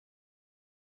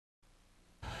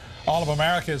All of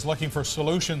America is looking for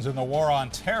solutions in the war on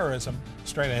terrorism.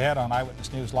 Straight ahead on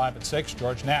Eyewitness News Live at 6,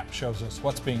 George Knapp shows us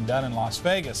what's being done in Las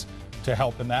Vegas to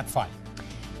help in that fight.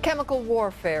 Chemical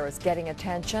warfare is getting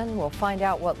attention. We'll find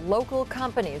out what local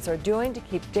companies are doing to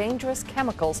keep dangerous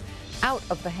chemicals out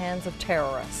of the hands of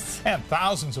terrorists. And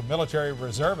thousands of military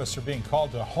reservists are being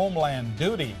called to homeland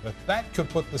duty, but that could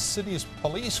put the city's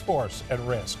police force at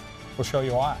risk. We'll show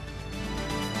you why.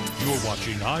 You're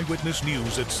watching Eyewitness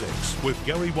News at 6 with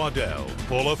Gary Waddell,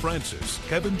 Paula Francis,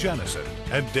 Kevin Janison,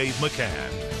 and Dave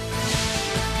McCann.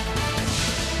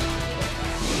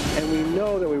 And we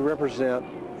know that we represent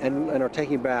and are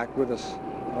taking back with us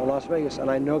Las Vegas, and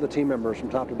I know the team members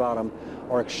from top to bottom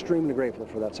are extremely grateful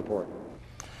for that support.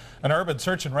 An urban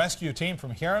search and rescue team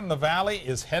from here in the Valley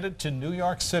is headed to New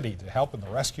York City to help in the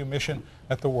rescue mission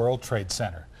at the World Trade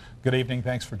Center. Good evening.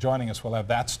 Thanks for joining us. We'll have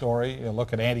that story, a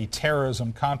look at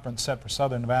anti-terrorism conference set for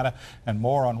Southern Nevada, and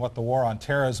more on what the war on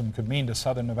terrorism could mean to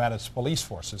Southern Nevada's police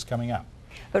forces coming up.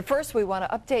 But first, we want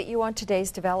to update you on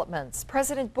today's developments.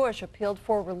 President Bush appealed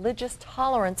for religious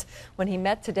tolerance when he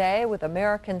met today with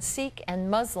American Sikh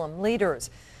and Muslim leaders.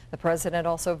 The president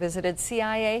also visited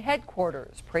CIA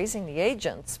headquarters, praising the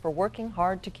agents for working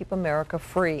hard to keep America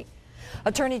free.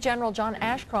 Attorney General John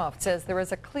Ashcroft says there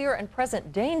is a clear and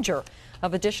present danger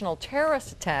of additional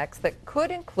terrorist attacks that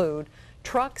could include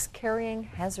trucks carrying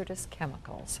hazardous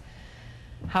chemicals.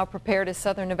 How prepared is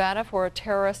Southern Nevada for a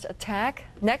terrorist attack?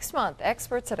 Next month,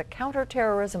 experts at a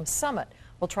counterterrorism summit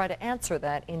will try to answer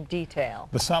that in detail.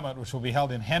 The summit, which will be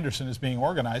held in Henderson, is being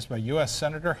organized by U.S.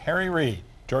 Senator Harry Reid.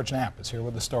 George Knapp is here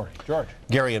with the story. George.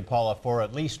 Gary and Paula, for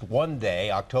at least one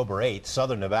day, October 8th,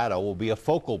 Southern Nevada will be a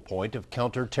focal point of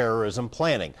counterterrorism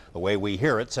planning. The way we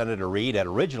hear it, Senator Reid had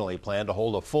originally planned to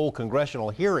hold a full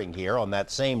congressional hearing here on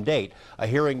that same date, a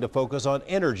hearing to focus on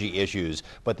energy issues.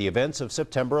 But the events of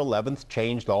September 11th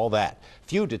changed all that.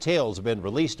 Few details have been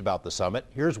released about the summit.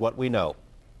 Here's what we know.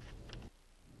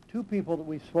 Two people that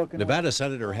we've spoken Nevada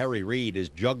Senator Harry Reid is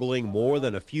juggling more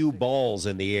than a few balls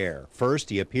in the air. First,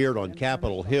 he appeared on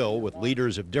Capitol Hill with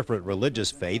leaders of different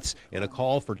religious faiths in a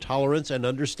call for tolerance and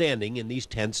understanding in these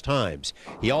tense times.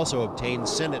 He also obtained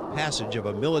Senate passage of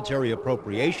a military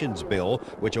appropriations bill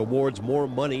which awards more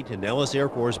money to Nellis Air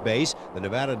Force Base, the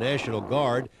Nevada National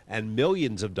Guard, and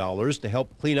millions of dollars to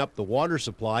help clean up the water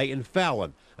supply in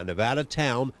Fallon, a Nevada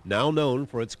town now known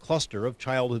for its cluster of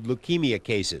childhood leukemia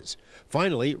cases.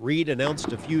 Finally, Reid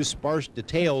announced a few sparse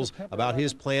details about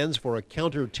his plans for a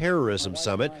counterterrorism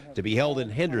summit to be held in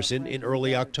Henderson in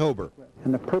early October.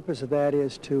 And the purpose of that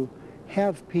is to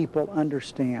have people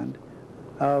understand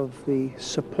of the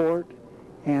support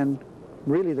and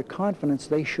really the confidence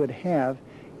they should have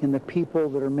in the people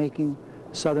that are making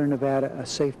Southern Nevada a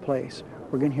safe place.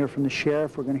 We're going to hear from the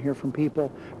sheriff, we're going to hear from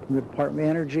people from the Department of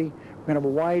Energy. We're going to have a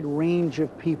wide range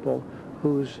of people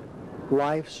whose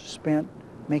lives spent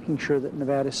making sure that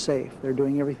Nevada's safe. They're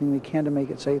doing everything they can to make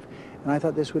it safe, and I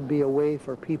thought this would be a way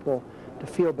for people to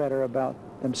feel better about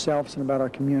themselves and about our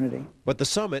community. But the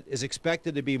summit is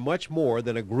expected to be much more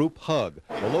than a group hug.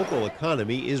 The local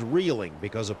economy is reeling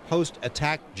because of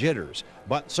post-attack jitters,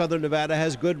 but Southern Nevada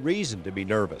has good reason to be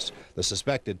nervous. The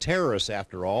suspected terrorists,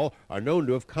 after all, are known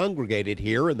to have congregated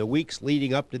here in the weeks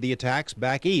leading up to the attacks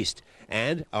back east.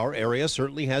 And our area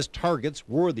certainly has targets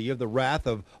worthy of the wrath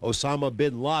of Osama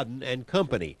bin Laden and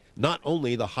company. Not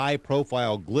only the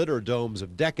high-profile glitter domes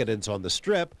of decadence on the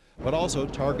Strip, but also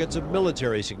targets of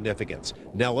military significance.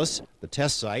 Nellis, the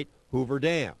test site, Hoover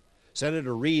Dam.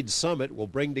 Senator Reid's summit will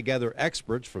bring together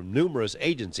experts from numerous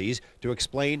agencies to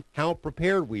explain how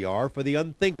prepared we are for the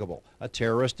unthinkable, a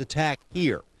terrorist attack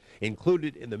here.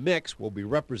 Included in the mix will be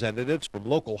representatives from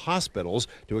local hospitals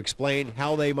to explain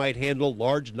how they might handle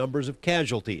large numbers of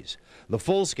casualties. The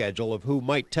full schedule of who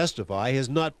might testify has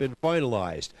not been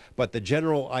finalized, but the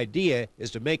general idea is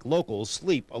to make locals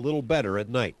sleep a little better at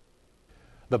night.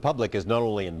 The public is not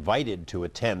only invited to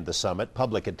attend the summit,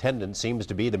 public attendance seems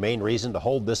to be the main reason to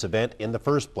hold this event in the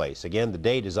first place. Again, the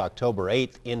date is October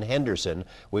 8th in Henderson.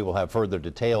 We will have further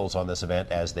details on this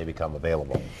event as they become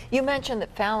available. You mentioned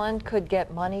that Fallon could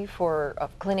get money for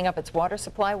cleaning up its water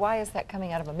supply. Why is that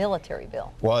coming out of a military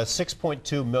bill? Well, it's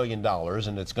 $6.2 million,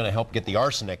 and it's going to help get the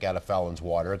arsenic out of Fallon's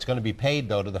water. It's going to be paid,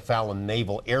 though, to the Fallon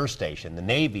Naval Air Station. The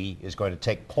Navy is going to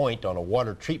take point on a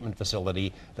water treatment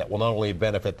facility that will not only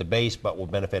benefit the base, but will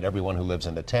benefit everyone who lives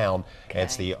in the town. Okay.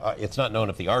 It's not known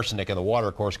if the arsenic in the water,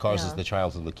 of course, causes the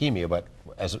childhood leukemia, but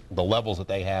as the levels that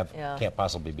they have can't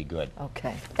possibly be good.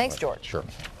 Okay. Thanks, George. Sure.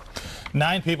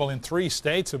 9 people in 3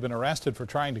 states have been arrested for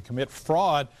trying to commit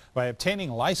fraud by obtaining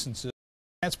licenses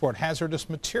to transport hazardous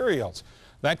materials.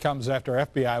 That comes after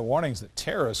FBI warnings that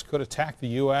terrorists could attack the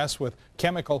U.S. with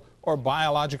chemical or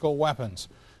biological weapons.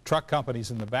 Truck companies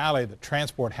in the valley that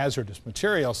transport hazardous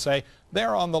materials say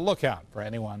they're on the lookout for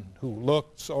anyone who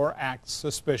looks or acts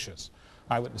suspicious.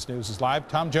 Eyewitness News is live.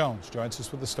 Tom Jones joins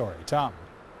us with the story. Tom.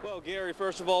 Well, Gary,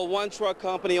 first of all, one truck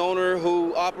company owner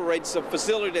who operates a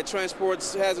facility that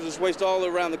transports hazardous waste all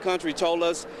around the country told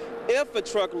us if a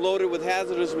truck loaded with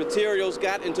hazardous materials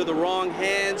got into the wrong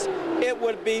hands, it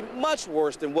would be much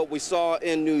worse than what we saw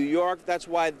in New York. That's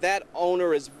why that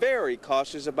owner is very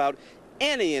cautious about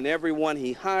any and everyone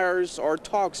he hires or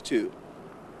talks to.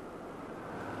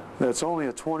 That's only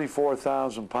a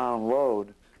 24,000-pound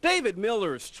load. David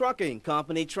Miller's trucking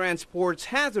company transports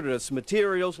hazardous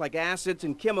materials like acids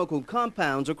and chemical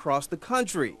compounds across the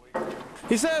country.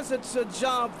 He says it's a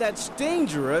job that's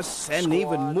dangerous, and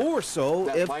even more so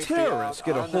if terrorists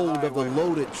get a hold of the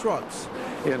loaded trucks.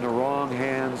 In the wrong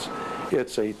hands,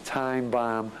 it's a time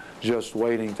bomb just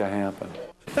waiting to happen.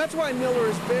 That's why Miller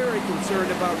is very concerned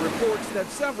about reports that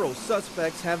several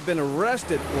suspects have been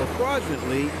arrested for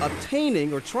fraudulently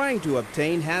obtaining or trying to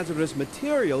obtain hazardous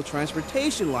material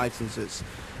transportation licenses.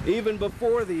 Even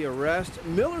before the arrest,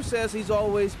 Miller says he's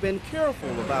always been careful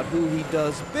about who he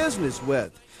does business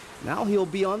with. Now he'll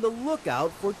be on the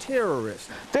lookout for terrorists.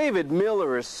 David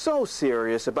Miller is so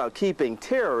serious about keeping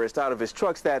terrorists out of his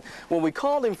trucks that when we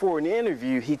called him for an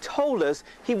interview, he told us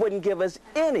he wouldn't give us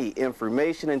any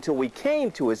information until we came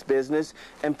to his business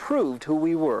and proved who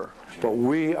we were. But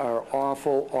we are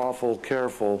awful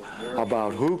careful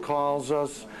about who calls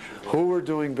us, who we're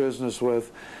doing business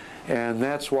with, and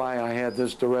that's why I had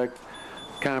this direct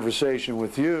conversation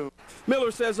with you.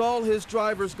 Miller says all his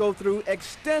drivers go through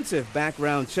extensive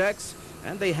background checks,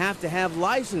 and they have to have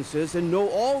licenses and know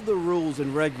all the rules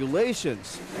and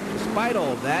regulations. Despite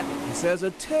all that, he says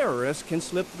a terrorist can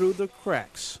slip through the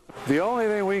cracks. The only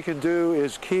thing we can do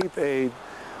is keep a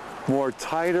more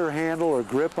tighter handle or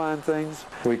grip on things.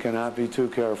 We cannot be too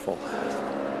careful.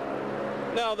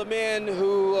 Now, the men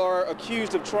who are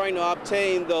accused of trying to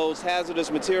obtain those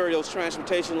hazardous materials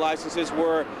transportation licenses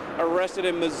were arrested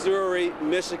in Missouri,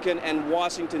 Michigan, and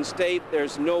Washington State.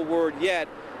 There's no word yet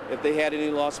if they had any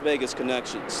Las Vegas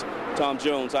connections. Tom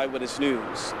Jones, Eyewitness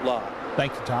News, live.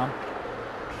 Thank you, Tom.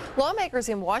 Lawmakers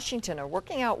in Washington are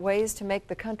working out ways to make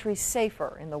the country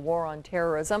safer in the war on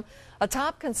terrorism. A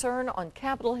top concern on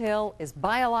Capitol Hill is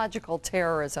biological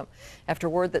terrorism, after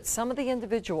word that some of the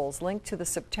individuals linked to the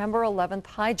September 11th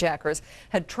hijackers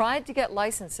had tried to get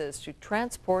licenses to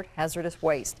transport hazardous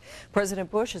waste.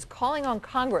 President Bush is calling on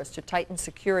Congress to tighten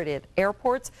security at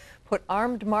airports, put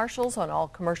armed marshals on all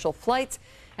commercial flights,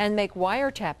 and make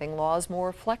wiretapping laws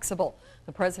more flexible.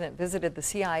 The president visited the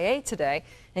CIA today,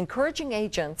 encouraging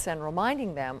agents and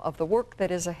reminding them of the work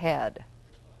that is ahead.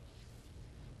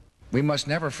 We must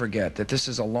never forget that this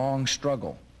is a long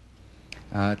struggle,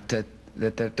 that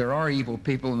there are evil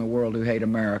people in the world who hate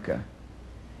America,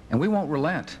 and we won't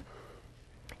relent.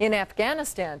 In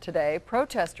Afghanistan today,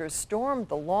 protesters stormed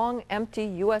the long, empty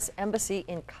U.S. embassy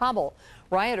in Kabul.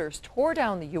 Rioters tore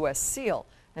down the U.S. seal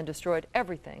and destroyed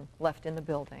everything left in the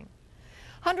building.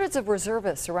 Hundreds of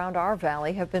reservists around our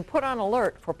valley have been put on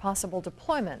alert for possible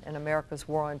deployment in America's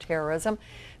war on terrorism.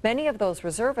 Many of those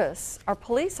reservists are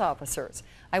police officers.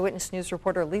 Eyewitness News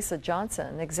reporter Lisa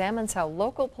Johnson examines how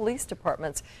local police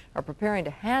departments are preparing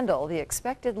to handle the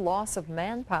expected loss of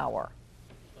manpower.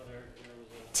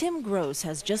 Tim Gross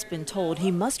has just been told he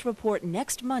must report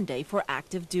next Monday for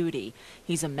active duty.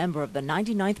 He's a member of the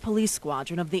 99th Police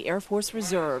Squadron of the Air Force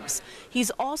Reserves.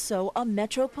 He's also a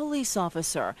Metro police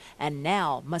officer and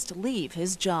now must leave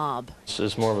his job.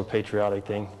 It's more of a patriotic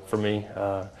thing for me,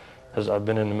 as I've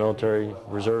been in the military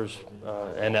reserves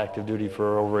and active duty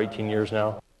for over 18 years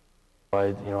now.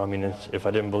 If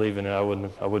I didn't believe in it, I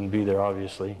wouldn't be there,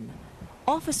 obviously.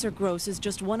 Officer Gross is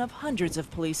just one of hundreds of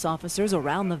police officers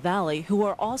around the valley who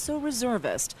are also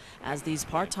reservists. As these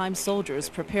part-time soldiers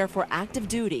prepare for active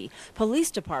duty,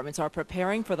 police departments are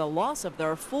preparing for the loss of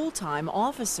their full-time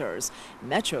officers.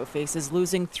 Metro faces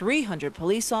losing 300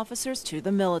 police officers to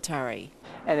the military.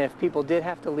 And if people did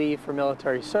have to leave for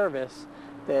military service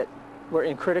that were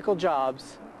in critical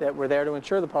jobs that were there to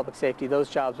ensure the public safety, those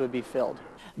jobs would be filled.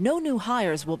 No new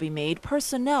hires will be made,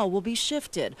 personnel will be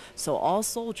shifted, so all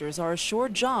soldiers are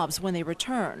assured jobs when they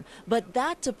return. But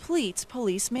that depletes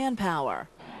police manpower.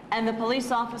 And the police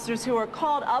officers who are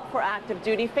called up for active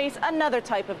duty face another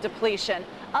type of depletion,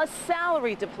 a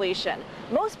salary depletion.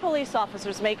 Most police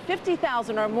officers make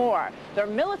 $50,000 or more. Their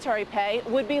military pay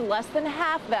would be less than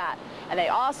half that. And they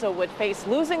also would face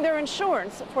losing their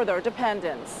insurance for their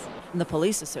dependents. The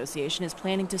Police Association is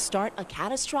planning to start a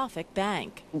catastrophic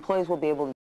bank. Employees will be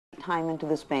able time into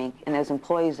this bank, and as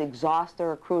employees exhaust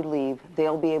their accrued leave,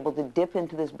 they'll be able to dip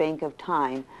into this bank of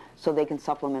time so they can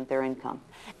supplement their income.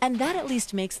 And that at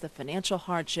least makes the financial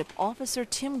hardship Officer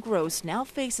Tim Gross now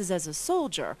faces as a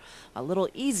soldier a little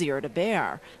easier to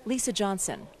bear. Lisa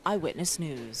Johnson, Eyewitness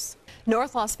News.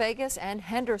 North Las Vegas and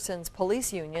Henderson's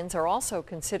police unions are also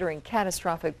considering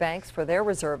catastrophic banks for their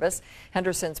reservists.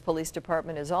 Henderson's police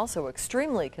department is also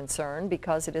extremely concerned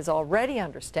because it is already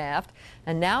understaffed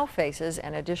and now faces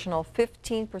an additional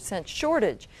 15%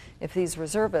 shortage if these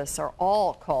reservists are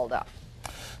all called up.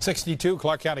 62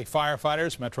 Clark County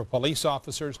firefighters, Metro police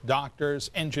officers, doctors,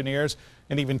 engineers,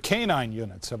 and even canine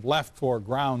units have left for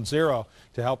Ground Zero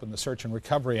to help in the search and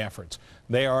recovery efforts.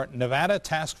 They are Nevada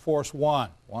Task Force 1,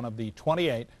 one of the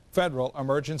 28 federal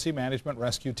emergency management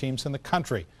rescue teams in the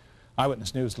country.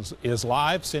 Eyewitness News is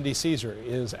live. Cindy Caesar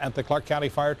is at the Clark County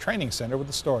Fire Training Center with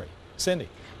the story. Cindy.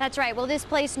 That's right. Well, this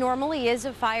place normally is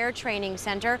a fire training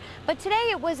center, but today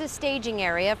it was a staging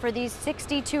area for these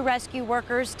 62 rescue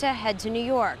workers to head to New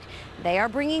York. They are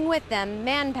bringing with them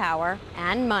manpower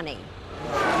and money.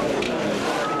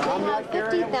 They have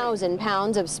 50,000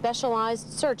 pounds of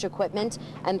specialized search equipment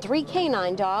and 3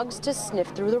 canine dogs to sniff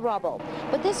through the rubble.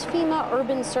 But this FEMA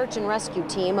urban search and rescue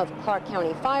team of Clark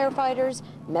County firefighters,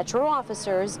 Metro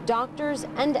officers, doctors,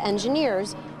 and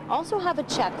engineers also have a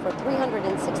check for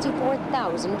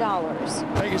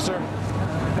 $364,000. Thank you, sir.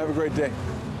 Have a great day.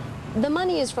 The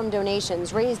money is from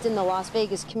donations raised in the Las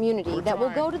Vegas community that will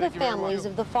go to the families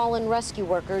of the fallen rescue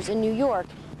workers in New York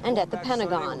and at the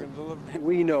Pentagon.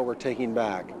 We know we're taking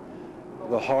back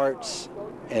the hearts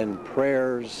and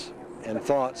prayers and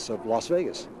thoughts of Las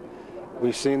Vegas.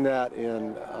 We've seen that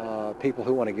in people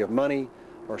who want to give money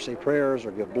or say prayers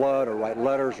or give blood or write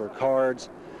letters or cards.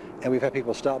 And we've had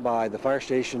people stop by the fire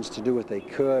stations to do what they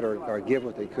could or give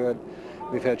what they could.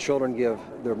 We've had children give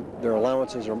their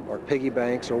allowances or piggy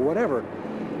banks or whatever.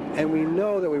 And we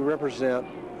know that we represent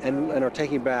and are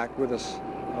taking back with us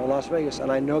Las Vegas.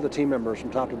 And I know the team members from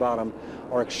top to bottom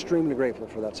are extremely grateful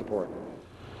for that support.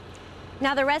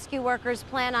 Now, the rescue workers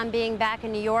plan on being back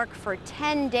in New York for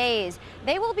 10 days.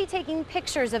 They will be taking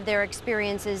pictures of their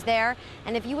experiences there.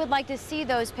 And if you would like to see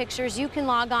those pictures, you can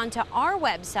log on to our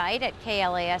website at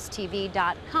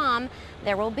KLAS-TV.com.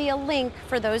 There will be a link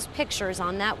for those pictures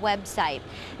on that website.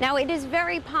 Now, it is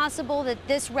very possible that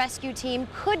this rescue team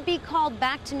could be called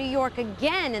back to New York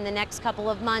again in the next couple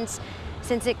of months,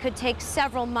 since it could take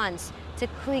several months to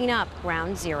clean up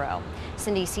Ground Zero.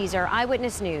 Cindy Caesar,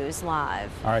 Eyewitness News, live.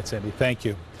 All right, Cindy, thank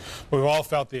you. We've all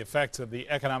felt the effects of the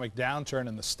economic downturn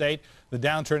in the state. The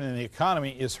downturn in the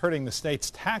economy is hurting the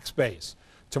state's tax base.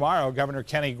 Tomorrow, Governor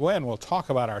Kenny Gwinn will talk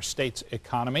about our state's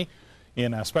economy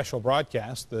in a special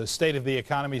broadcast. The State of the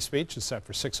Economy speech is set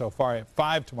for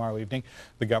 6:05 tomorrow evening.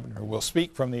 The governor will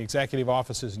speak from the executive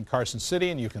offices in Carson City,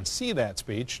 and you can see that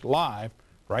speech live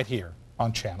right here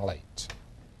on Channel 8.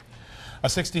 A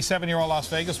 67-year-old Las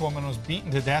Vegas woman was beaten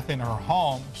to death in her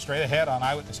home. Straight ahead on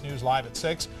Eyewitness News Live at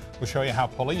 6, we'll show you how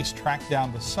police tracked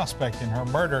down the suspect in her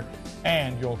murder,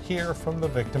 and you'll hear from the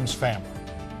victim's family.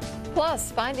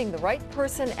 Plus, finding the right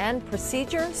person and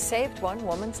procedure saved one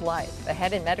woman's life.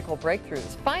 Ahead in medical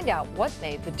breakthroughs, find out what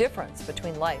made the difference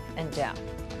between life and death.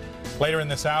 Later in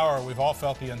this hour, we've all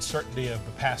felt the uncertainty of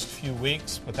the past few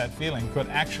weeks, but that feeling could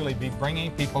actually be bringing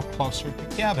people closer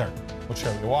together. We'll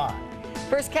show you why.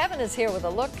 First, Kevin is here with a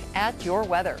look at your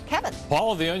weather. Kevin.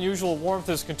 Paul, the unusual warmth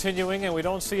is continuing, and we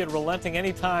don't see it relenting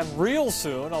anytime real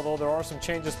soon, although there are some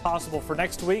changes possible for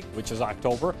next week, which is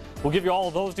October. We'll give you all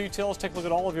of those details, take a look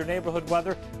at all of your neighborhood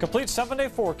weather. Complete 7-day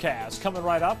forecast coming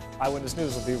right up. Eyewitness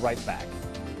News will be right back.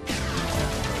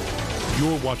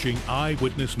 You're watching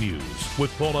Eyewitness News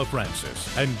with Paula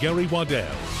Francis and Gary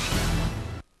Waddell.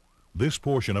 This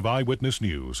portion of Eyewitness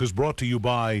News is brought to you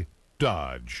by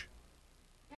Dodge.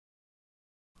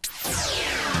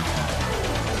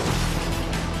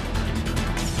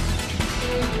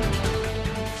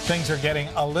 Things are getting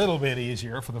a little bit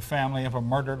easier for the family of a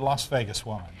murdered Las Vegas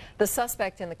woman. The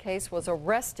suspect in the case was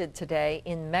arrested today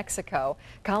in Mexico.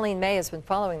 Colleen May has been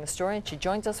following the story, and she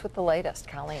joins us with the latest.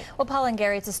 Colleen. Well, Paul and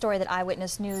Gary, it's a story that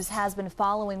Eyewitness News has been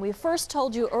following. We first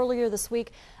told you earlier this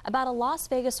week about a Las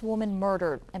Vegas woman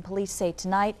murdered, and police say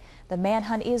tonight the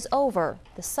manhunt is over.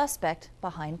 The suspect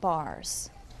behind bars.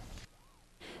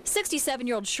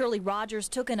 67-year-old Shirley Rogers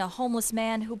took in a homeless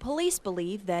man who police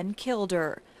believe then killed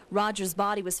her. Rogers'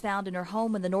 body was found in her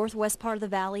home in the northwest part of the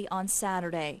valley on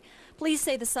Saturday. Police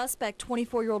say the suspect,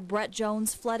 24-year-old Brett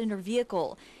Jones, fled in her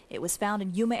vehicle. It was found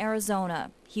in Yuma,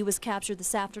 Arizona. He was captured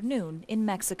this afternoon in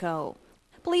Mexico.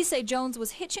 Police say Jones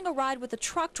was hitching a ride with a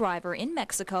truck driver in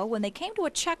Mexico when they came to a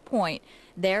checkpoint.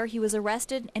 There he was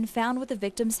arrested and found with the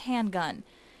victim's handgun.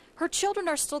 Her children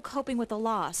are still coping with the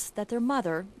loss that their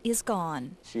mother is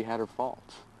gone. She had her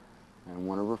faults, and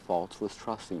one of her faults was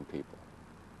trusting people.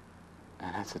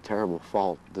 And that's a terrible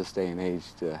fault this day and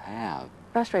age to have.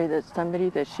 Frustrated that somebody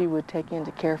that she would take in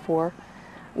to care for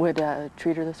would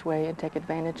treat her this way and take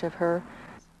advantage of her.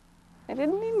 It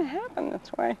didn't need to happen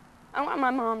this way. I want my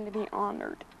mom to be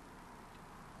honored.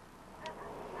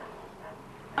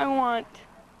 I want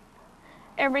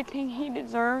everything he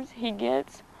deserves, he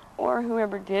gets, or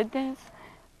whoever did this.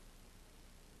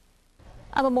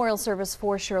 A memorial service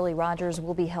for Shirley Rogers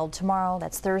will be held tomorrow.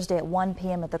 That's Thursday at 1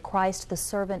 p.m. at the Christ the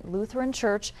Servant Lutheran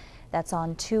Church. That's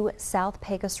on 2 South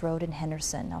Pecos Road in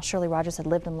Henderson. Now, Shirley Rogers had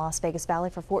lived in Las Vegas Valley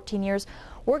for 14 years,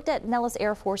 worked at Nellis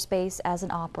Air Force Base as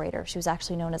an operator. She was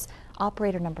actually known as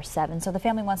Operator Number 7. So the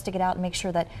family wants to get out and make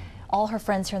sure that all her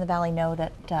friends here in the valley know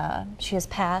that she has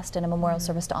passed, and a memorial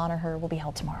service to honor her will be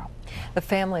held tomorrow. The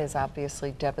family is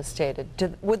obviously devastated.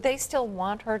 Would they still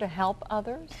want her to help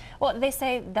others? Well, they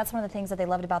say that's one of the things that they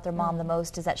loved about their mom the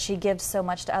most, is that she gives so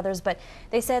much to others. But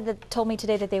they told me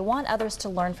today that they want others to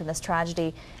learn from this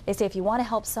tragedy. They say if you want to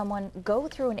help someone, go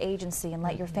through an agency and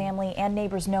let your family and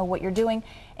neighbors know what you're doing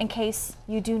in case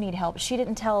you do need help. She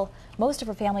didn't tell most of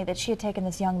her family that she had taken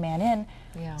this young man in,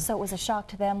 so it was a shock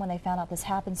to them when they found out this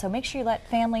happened. So make sure you let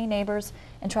family, neighbors,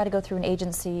 and try to go through an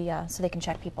agency so they can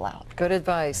check people out. Good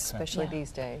advice, especially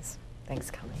these days. Thanks,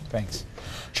 Colleen. Thanks.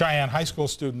 Cheyenne high school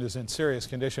student is in serious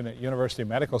condition at University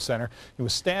Medical Center. He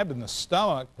was stabbed in the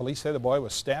stomach. Police say the boy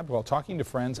was stabbed while talking to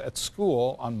friends at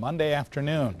school on Monday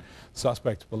afternoon. The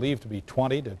suspect is believed to be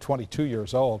 20 to 22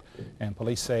 years old, and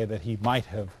police say that he might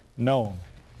have known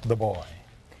the boy.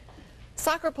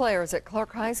 Soccer players at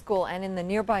Clark High School and in the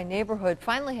nearby neighborhood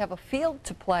finally have a field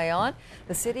to play on.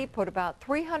 The city put about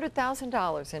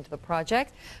 $300,000 into the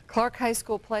project. Clark High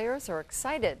School players are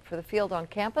excited for the field on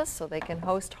campus so they can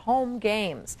host home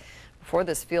games. Before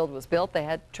this field was built, they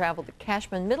had traveled to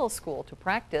Cashman Middle School to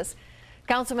practice.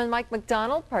 Councilman Mike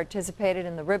McDonald participated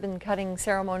in the ribbon-cutting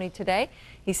ceremony today.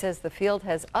 He says the field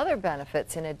has other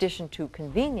benefits in addition to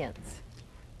convenience.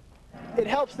 It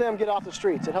helps them get off the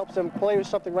streets. It helps them play with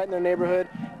something right in their neighborhood.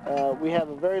 We have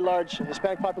a very large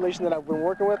Hispanic population that I've been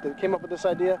working with that came up with this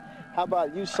idea. How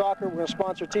about youth soccer? We're going to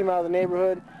sponsor a team out of the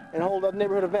neighborhood and hold other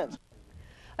neighborhood events.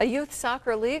 A youth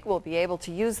soccer league will be able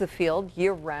to use the field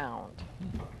year-round.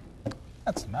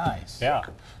 That's nice. Yeah.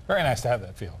 Very nice to have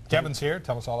that field. Kevin's here.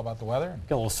 Tell us all about the weather.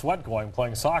 Get a little sweat going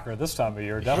playing soccer this time of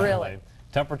year, definitely. Really?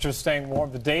 Temperatures staying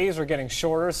warm. The days are getting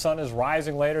shorter. Sun is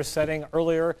rising later, setting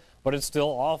earlier, but it's still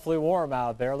awfully warm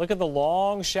out there. Look at the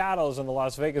long shadows in the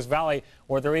Las Vegas Valley,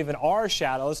 where there even are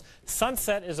shadows.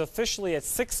 Sunset is officially at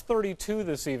 6:32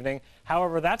 this evening.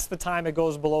 However, that's the time it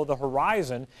goes below the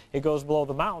horizon. It goes below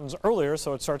the mountains earlier,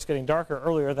 so it starts getting darker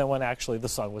earlier than when actually the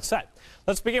sun would set.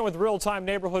 Let's begin with real-time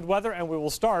neighborhood weather, and we will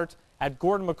start at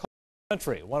Gordon McCall,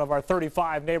 one of our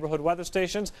 35 neighborhood weather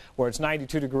stations, where it's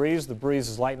 92 degrees. The breeze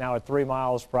is light now at 3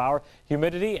 miles per hour.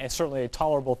 Humidity is certainly a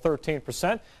tolerable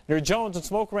 13%. Near Jones and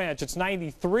Smoke Ranch, it's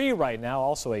 93 right now,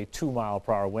 also a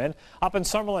 2-mile-per-hour wind. Up in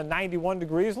Summerlin, 91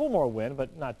 degrees, a little more wind,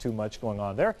 but not too much going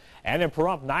on there. And in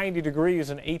Pahrump, 90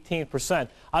 degrees and 18%.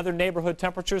 Other neighborhood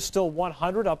temperatures still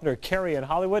 100 up near Cary and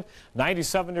Hollywood,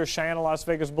 97 near Cheyenne and Las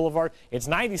Vegas Boulevard. It's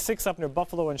 96 up near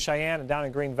Buffalo and Cheyenne, and down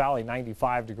in Green Valley,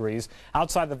 95 degrees.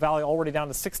 Outside the valley, already down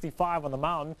to 65 on the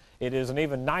mountain. It is an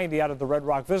even 90 out of the Red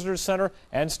Rock Visitors Center,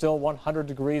 and still 100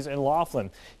 degrees in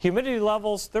Laughlin. Humidity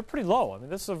levels, they're pretty low. I mean,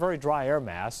 this is a very dry air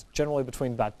mass, generally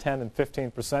between about 10 and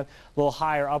 15%. A little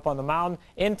higher up on the mountain.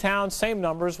 In town, same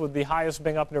numbers, with the highest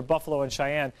being up near Buffalo and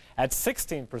Cheyenne at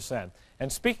 16%.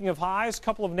 And speaking of highs, a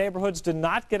couple of neighborhoods did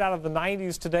not get out of the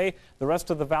 90s today. The rest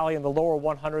of the valley in the lower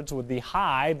 100s, with the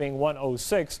high being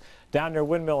 106 down near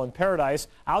Windmill and Paradise.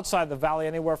 Outside the valley,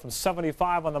 anywhere from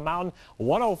 75 on the mountain,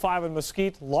 105 in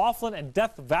Mesquite. Laughlin and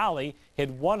Death Valley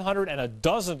hit 100 and a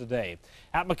dozen today.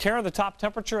 At McCann, the top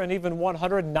temperature and even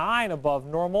 109 above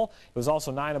normal. It was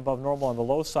also 9 above normal on the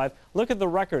low side. Look at the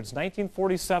records,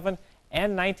 1947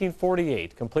 and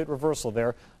 1948. Complete reversal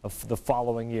there of the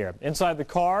following year. Inside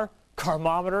the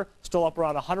thermometer still up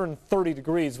around 130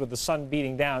 degrees with the sun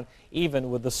beating down,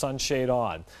 even with the sunshade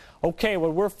on. Okay,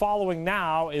 what we're following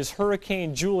now is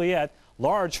Hurricane Juliet.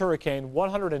 Large hurricane,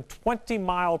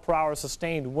 120-mile-per-hour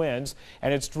sustained winds,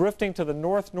 and it's drifting to the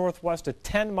north-northwest at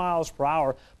 10 miles per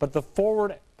hour, but the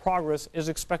forward progress is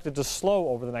expected to slow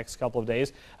over the next couple of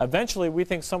days. Eventually, we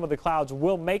think some of the clouds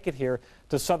will make it here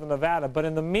to southern Nevada, but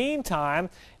in the meantime,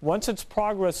 once its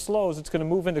progress slows, it's going to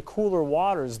move into cooler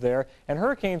waters there, and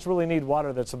hurricanes really need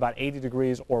water that's about 80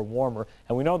 degrees or warmer,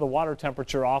 and we know the water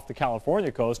temperature off the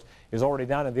California coast is already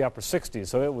down in the upper 60s,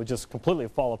 so it would just completely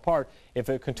fall apart if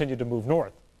it continued to move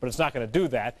north. but it's not going to do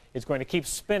that. It's going to keep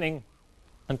spinning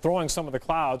and throwing some of the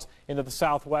clouds into the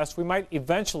southwest. We might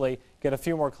eventually get a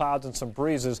few more clouds and some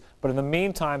breezes, but in the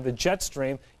meantime, the jet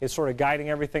stream is sort of guiding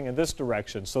everything in this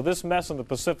direction. So this mess in the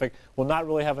Pacific will not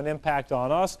really have an impact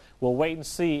on us. We'll wait and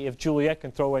see if Juliet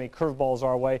can throw any curveballs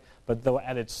our way, but though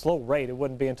at its slow rate, it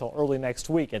wouldn't be until early next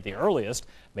week at the earliest,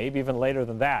 maybe even later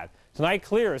than that. Tonight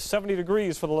clear, 70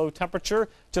 degrees for the low temperature,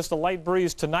 just a light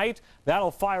breeze tonight.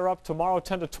 That'll fire up tomorrow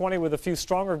 10 to 20 with a few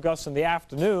stronger gusts in the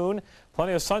afternoon.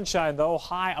 Plenty of sunshine though,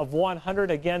 high of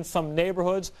 100. Again, some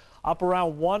neighborhoods up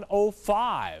around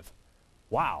 105.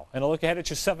 Wow. And a look ahead at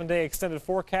your 7-day extended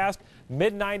forecast,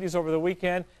 mid-90s over the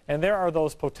weekend. And there are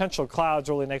those potential clouds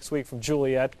early next week from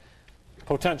Juliet.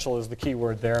 Potential is the key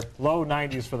word there. Low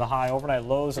 90s for the high, overnight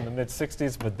lows in the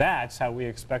mid-60s. But that's how we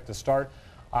expect to start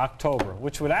October,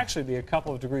 which would actually be a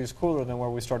couple of degrees cooler than where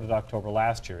we started October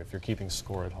last year, if you're keeping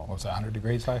score at home. What was it, 100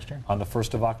 degrees last year? On the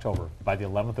 1st of October. By the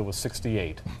 11th, it was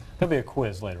 68. There'll be a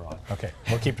quiz later on. Okay,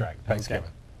 we'll keep track. Thanks, Okay. Kevin.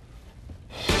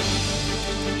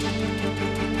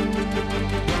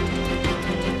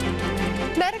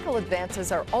 Medical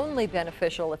advances are only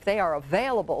beneficial if they are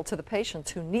available to the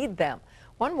patients who need them.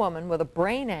 One woman with a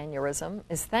brain aneurysm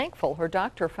is thankful her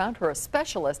doctor found her a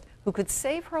specialist who could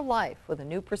save her life with a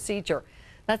new procedure.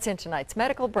 That's in tonight's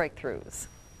Medical Breakthroughs.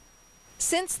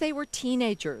 Since they were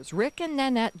teenagers, Rick and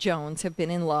Nanette Jones have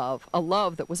been in love, a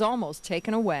love that was almost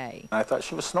taken away. I thought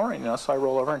she was snoring, so I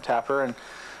rolled over and tapped her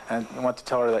and went to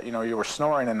tell her that, you were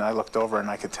snoring, and I looked over and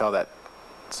I could tell that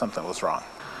something was wrong.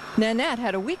 Nanette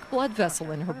had a weak blood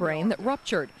vessel in her brain that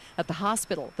ruptured. At the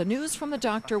hospital, the news from the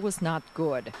doctor was not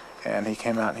good. And he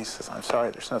came out and he says, "I'm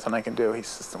sorry, there's nothing I can do." He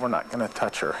says, "We're not going to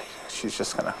touch her. She's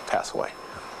just going to pass away."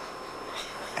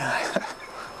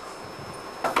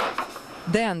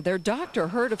 Then their doctor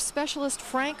heard of specialist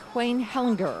Frank Wayne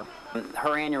Hellinger. Her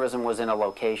aneurysm was in a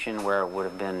location where it would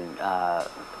have been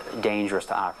dangerous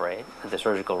to operate. The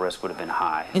surgical risk would have been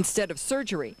high. Instead of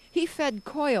surgery, he fed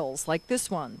coils like this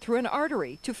one through an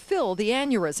artery to fill the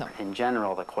aneurysm. In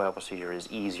general, the coil procedure is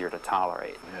easier to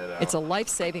tolerate. It's a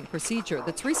life-saving procedure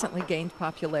that's recently gained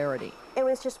popularity. It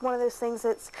was just one of those things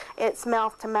it's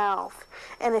mouth to mouth.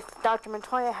 And if Dr.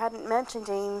 Montoya hadn't mentioned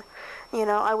him,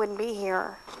 I wouldn't be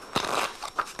here.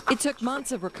 It took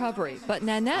months of recovery, but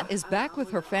Nanette is back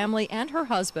with her family and her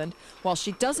husband. While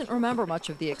she doesn't remember much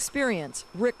of the experience,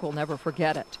 Rick will never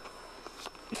forget it.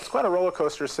 It's quite a roller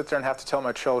coaster to sit there and have to tell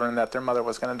my children that their mother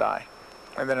was going to die.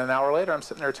 And then an hour later, I'm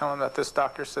sitting there telling them that this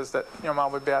doctor says that your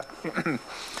mother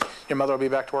will be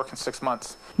back to work in 6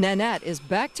 months. Nanette is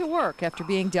back to work after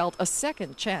being dealt a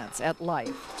second chance at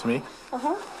life. To me?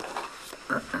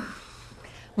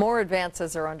 More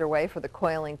advances are underway for the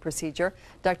coiling procedure.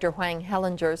 Dr. Wang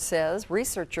Hellinger says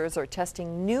researchers are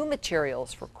testing new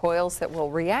materials for coils that will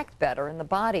react better in the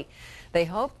body. They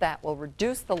hope that will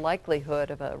reduce the likelihood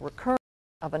of a recurrence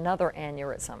of another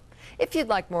aneurysm. If you'd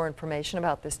like more information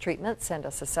about this treatment, send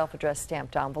us a self-addressed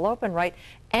stamped envelope and write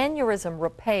aneurysm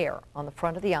repair on the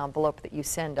front of the envelope that you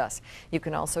send us. You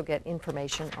can also get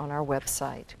information on our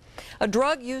website. A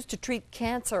drug used to treat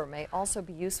cancer may also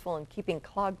be useful in keeping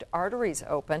clogged arteries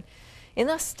open. In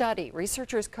a study,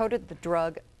 researchers coated the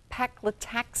drug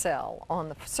paclitaxel on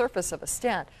the surface of a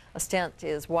stent. A stent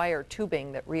is wire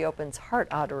tubing that reopens heart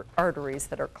arteries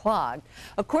that are clogged.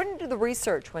 According to the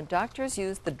research, when doctors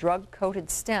used the drug-coated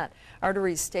stent,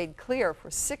 arteries stayed clear for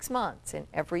 6 months in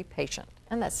every patient.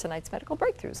 And that's tonight's Medical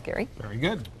Breakthroughs, Gary. Very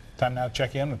good. Time now to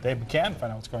check in with Dave McCann,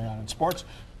 find out what's going on in sports.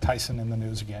 Tyson in the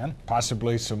news again.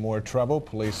 Possibly some more trouble.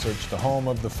 Police searched the home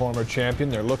of the former champion.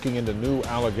 They're looking into new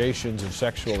allegations of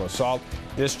sexual assault.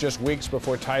 This just weeks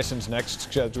before Tyson's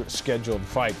next scheduled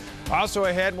fight. Also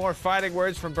ahead, more fighting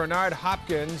words from Bernard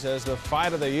Hopkins as the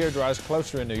fight of the year draws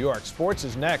closer in New York. Sports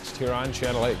is next here on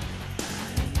Channel 8.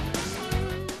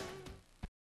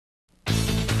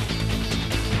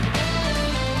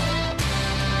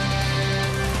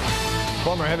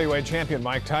 Former heavyweight champion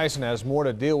Mike Tyson has more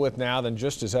to deal with now than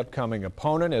just his upcoming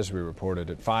opponent. As we reported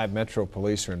at 5, Metro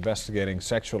Police are investigating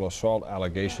sexual assault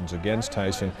allegations against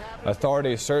Tyson.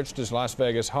 Authorities searched his Las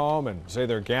Vegas home and say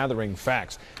they're gathering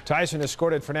facts. Tyson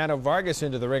escorted Fernando Vargas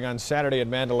into the ring on Saturday at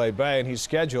Mandalay Bay, and he's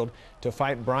scheduled to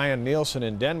fight Brian Nielsen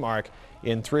in Denmark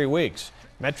in 3 weeks.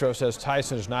 Metro says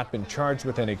Tyson has not been charged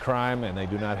with any crime, and they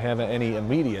do not have any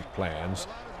immediate plans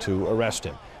to arrest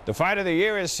him. The fight of the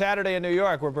year is Saturday in New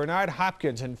York, where Bernard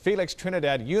Hopkins and Felix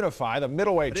Trinidad unify the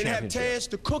middleweight championship. They have chance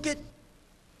to cook it,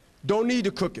 don't need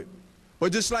to cook it.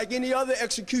 But just like any other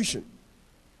execution,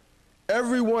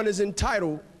 everyone is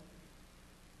entitled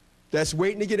that's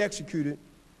waiting to get executed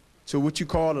to what you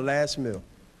call the last meal.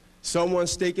 Someone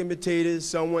steak and potatoes,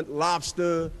 someone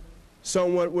lobster,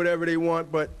 some want whatever they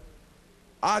want, but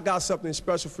I got something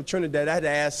special for Trinidad. I had to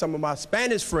ask some of my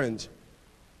Spanish friends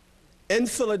in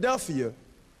Philadelphia,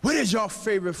 what is your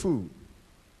favorite food?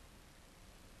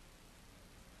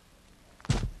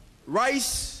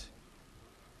 Rice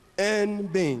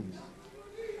and beans.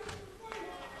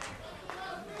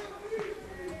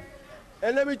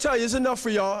 And let me tell you, it's enough for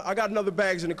y'all. I got another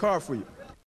bags in the car for you.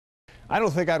 I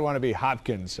don't think I'd want to be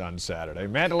Hopkins on Saturday.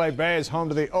 Mandalay Bay is home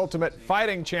to the Ultimate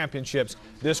Fighting Championships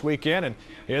this weekend, and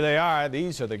here they are.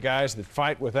 These are the guys that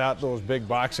fight without those big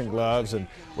boxing gloves and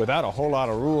without a whole lot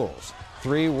of rules.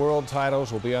 3 world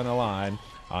titles will be on the line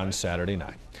on Saturday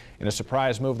night. In a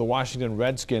surprise move, the Washington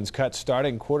Redskins cut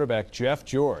starting quarterback Jeff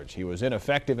George. He was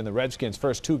ineffective in the Redskins'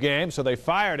 first 2 games, so they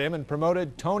fired him and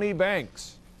promoted Tony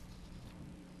Banks.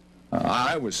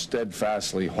 I was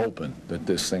steadfastly hoping that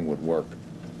this thing would work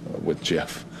with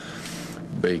Jeff,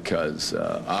 because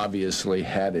obviously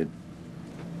had it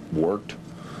worked,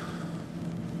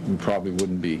 we probably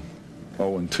wouldn't be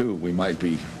 0-2. We might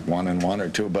be 1-1 or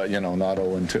 2, but, you know, not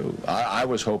 0-2. I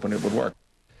was hoping it would work.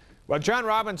 Well, John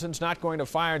Robinson's not going to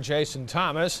fire Jason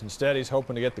Thomas. Instead, he's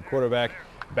hoping to get the quarterback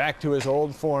back to his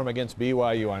old form against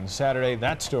BYU on Saturday.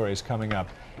 That story is coming up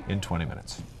in 20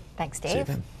 minutes. Thanks, Dave.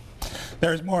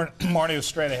 There's more news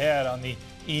straight ahead on the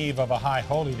eve of a high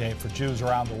holy day for Jews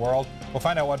around the world. We'll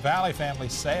find out what Valley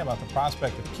families say about the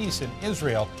prospect of peace in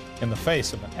Israel in the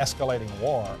face of an escalating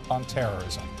war on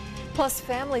terrorism. Plus,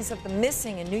 families of the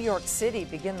missing in New York City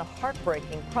begin the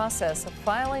heartbreaking process of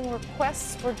filing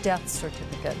requests for death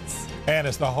certificates. And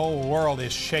as the whole world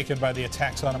is shaken by the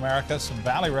attacks on America, some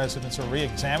Valley residents are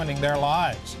re-examining their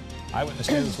lives. Eyewitness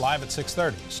News live at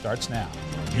 6:30 starts now.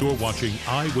 You're watching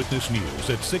Eyewitness News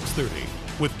at 6:30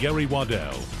 with Gary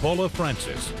Waddell, Paula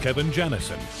Francis, Kevin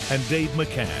Janison, and Dave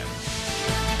McCann.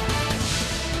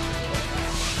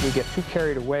 We get too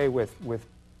carried away with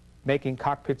making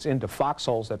cockpits into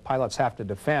foxholes that pilots have to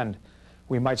defend.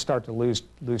 We might start to lose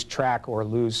track or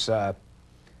lose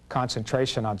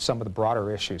concentration on some of the broader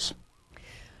issues.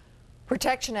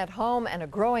 Protection at home and a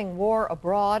growing war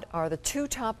abroad are the 2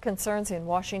 top concerns in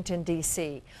Washington,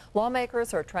 D.C.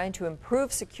 Lawmakers are trying to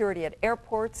improve security at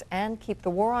airports and keep the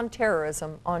war on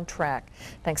terrorism on track.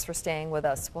 Thanks for staying with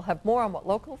us. We'll have more on what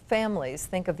local families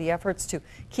think of the efforts to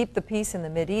keep the peace in the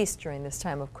Mideast during this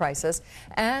time of crisis,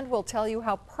 and we'll tell you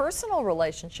how personal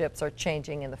relationships are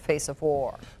changing in the face of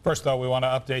war. First, though, we want to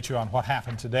update you on what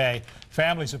happened today.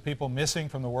 Families of people missing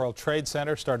from the World Trade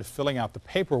Center started filling out the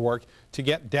paperwork to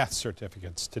get death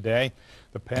certificates today.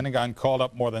 The Pentagon called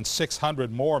up more than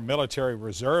 600 more military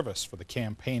reservists for the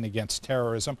campaign against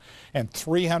terrorism, and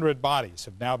 300 bodies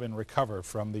have now been recovered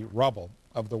from the rubble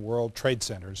of the World Trade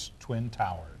Center's Twin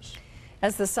Towers.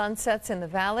 As the sun sets in the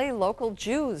valley, local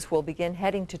Jews will begin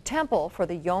heading to temple for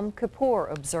the Yom Kippur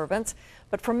observance.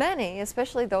 But for many,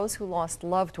 especially those who lost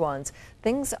loved ones,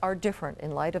 things are different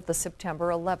in light of the September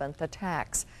 11th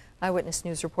attacks. Eyewitness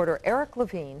News reporter Erik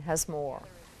Levine has more.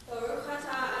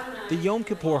 The Yom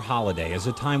Kippur holiday is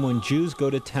a time when Jews go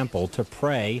to temple to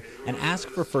pray and ask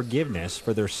for forgiveness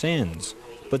for their sins.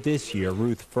 But this year,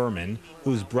 Ruth Furman,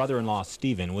 whose brother-in-law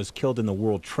Stephen was killed in the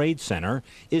World Trade Center,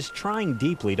 is trying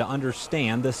deeply to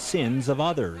understand the sins of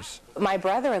others. My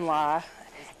brother-in-law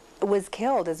was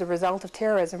killed as a result of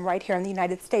terrorism right here in the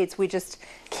United States. We just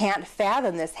can't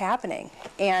fathom this happening,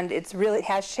 and it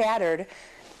has shattered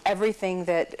everything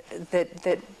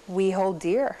that we hold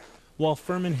dear. While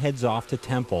Furman heads off to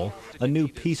temple, a new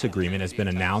peace agreement has been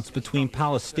announced between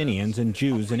Palestinians and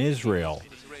Jews in Israel.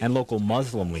 And local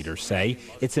Muslim leaders say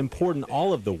it's important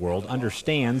all of the world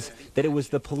understands that it was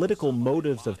the political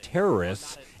motives of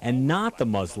terrorists and not the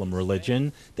Muslim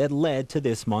religion that led to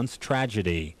this month's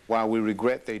tragedy. While we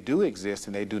regret they do exist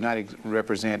and they do not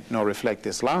represent nor reflect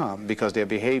Islam, because their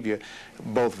behavior,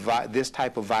 both this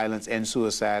type of violence and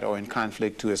suicide, are in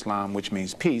conflict to Islam, which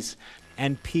means peace.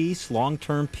 And peace,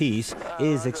 long-term peace,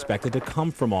 is expected to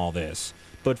come from all this.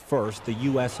 But first, the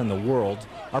U.S. and the world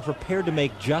are prepared to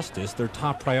make justice their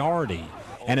top priority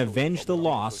and avenge the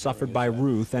loss suffered by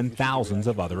Ruth and thousands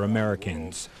of other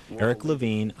Americans. Erik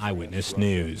Levine, Eyewitness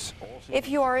News. If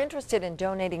you are interested in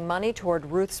donating money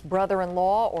toward Ruth's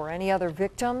brother-in-law or any other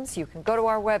victims, you can go to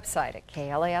our website at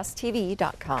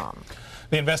KLAS-TV.com.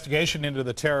 The investigation into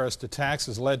the terrorist attacks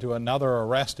has led to another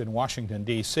arrest in Washington,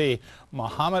 D.C.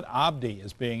 Mohammed Abdi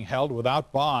is being held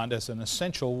without bond as an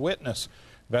essential witness.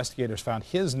 Investigators found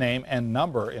his name and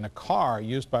number in a car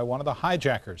used by one of the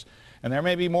hijackers, and there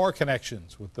may be more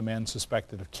connections with the men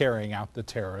suspected of carrying out the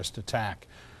terrorist attack.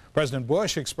 President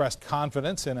Bush expressed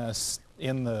confidence in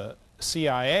the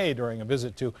CIA during a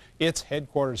visit to its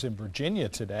headquarters in Virginia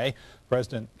today. The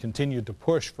president continued to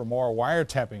push for more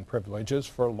wiretapping privileges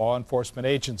for law enforcement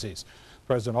agencies. The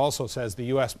president also says the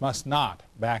U.S. must not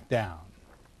back down.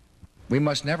 We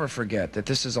must never forget that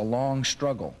this is a long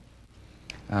struggle,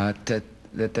 that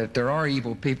there are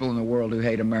evil people in the world who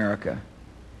hate America.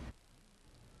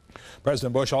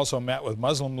 President Bush also met with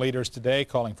Muslim leaders today,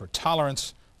 calling for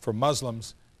tolerance for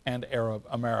Muslims and Arab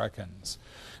Americans.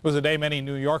 It was a day many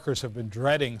New Yorkers have been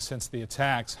dreading since the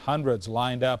attacks. Hundreds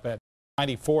lined up at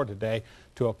 94 today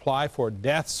to apply for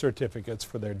death certificates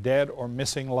for their dead or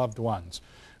missing loved ones.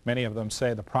 Many of them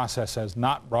say the process has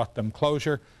not brought them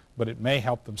closure, but it may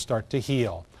help them start to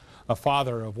heal. A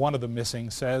father of one of the missing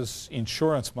says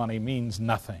insurance money means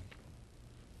nothing.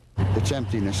 It's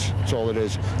emptiness. That's all it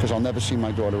is, because I'll never see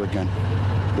my daughter again.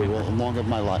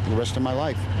 The rest of my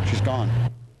life, she's gone.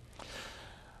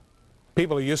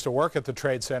 People who used to work at the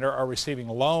Trade Center are receiving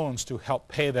loans to help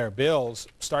pay their bills.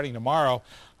 Starting tomorrow,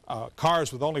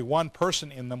 cars with only one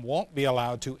person in them won't be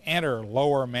allowed to enter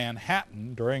Lower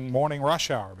Manhattan during morning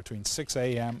rush hour between 6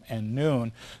 a.m. and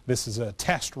noon. This is a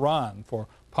test run for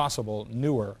possible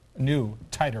new,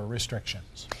 tighter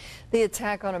restrictions. The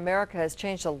attack on America has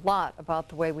changed a lot about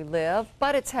the way we live,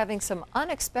 but it's having some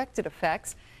unexpected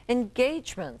effects.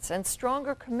 Engagements and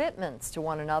stronger commitments to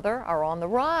one another are on the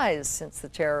rise since the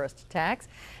terrorist attacks,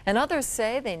 and others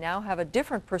say they now have a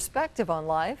different perspective on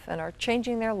life and are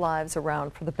changing their lives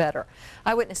around for the better.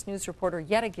 Eyewitness News reporter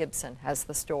Yetta Gibson has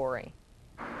the story.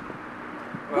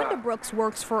 Brenda Brooks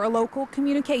works for a local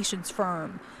communications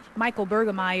firm. Michael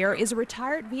Bergemeyer is a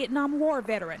retired Vietnam War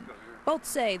veteran. Both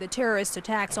say the terrorist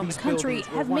attacks on the country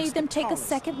have made them take a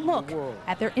second look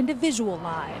at their individual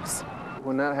lives.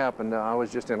 When that happened, I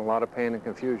was just in a lot of pain and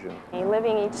confusion.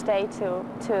 Living each day to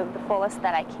the fullest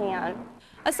that I can.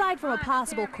 Aside from a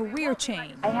possible career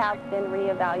change, I have been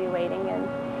reevaluating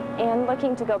and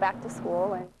looking to go back to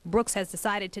school. Brooks has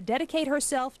decided to dedicate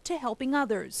herself to helping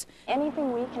others.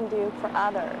 Anything we can do for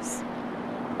others,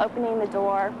 opening the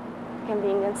door,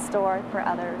 convenience store for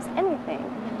others, anything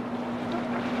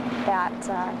that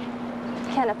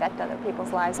can affect other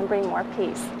people's lives and bring more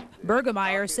peace.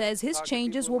 Bergemeyer says his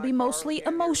changes will be mostly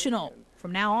emotional.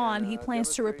 From now on, he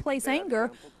plans to replace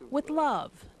anger with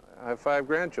love. I have 5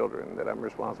 grandchildren that I'm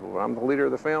responsible for. I'm the leader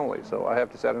of the family, so I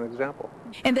have to set an example.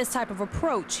 And this type of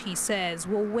approach, he says,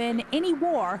 will win any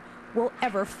war we'll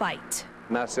ever fight.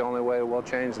 And that's the only way we'll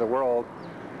change the world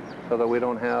so that we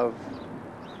don't have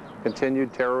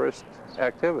continued terrorist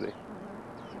activity.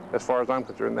 As far as I'm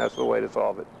concerned, that's the way to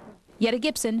solve it. Yetta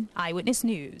Gibson, Eyewitness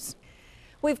News.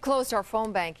 We've closed our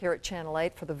phone bank here at Channel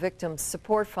 8 for the Victims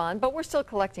Support Fund, but we're still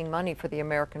collecting money for the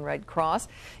American Red Cross.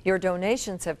 Your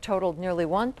donations have totaled nearly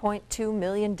 $1.2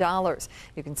 million.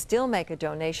 You can still make a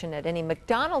donation at any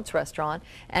McDonald's restaurant,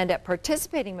 and at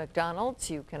participating McDonald's,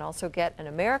 you can also get an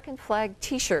American flag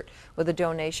t-shirt with a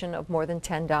donation of more than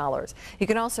 $10. You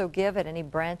can also give at any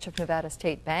branch of Nevada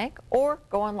State Bank or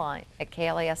go online at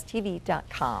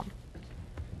KLAS-TV.com.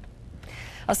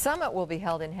 A summit will be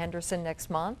held in Henderson next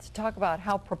month to talk about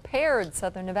how prepared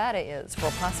Southern Nevada is for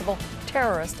a possible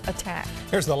terrorist attack.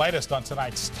 Here's the latest on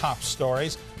tonight's top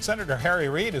stories. Senator Harry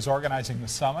Reid is organizing the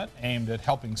summit aimed at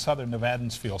helping Southern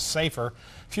Nevadans feel safer.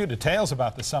 Few details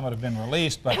about the summit have been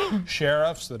released, but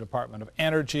sheriffs, the Department of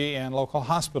Energy, and local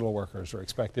hospital workers are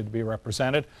expected to be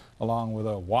represented, along with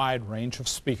a wide range of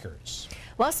speakers.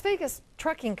 Las Vegas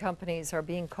trucking companies are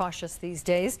being cautious these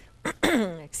days.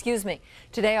 Excuse me.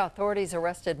 Today, authorities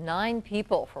arrested 9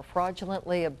 people for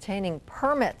fraudulently obtaining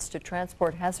permits to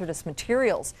transport hazardous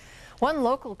materials. One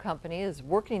local company is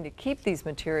working to keep these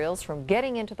materials from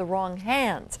getting into the wrong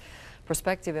hands.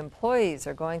 Prospective employees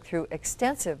are going through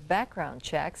extensive background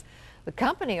checks. The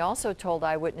company also told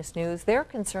Eyewitness News they're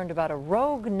concerned about a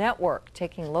rogue network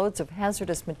taking loads of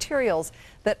hazardous materials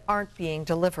that aren't being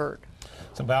delivered.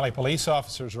 Some Valley police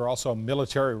officers are also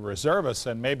military reservists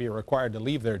and may be required to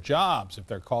leave their jobs if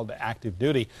they're called to active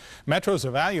duty. Metro's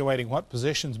evaluating what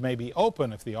positions may be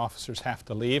open if the officers have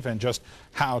to leave and just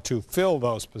how to fill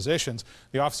those positions.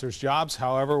 The officers' jobs,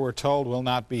 however, we're told will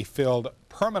not be filled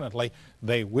permanently.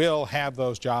 They will have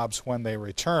those jobs when they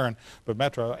return, but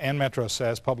Metro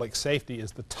says public safety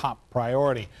is the top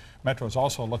priority. Metro is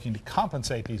also looking to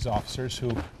compensate these officers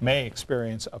who may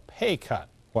experience a pay cut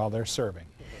while they're serving.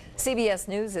 CBS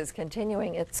News is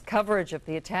continuing its coverage of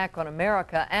the attack on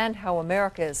America and how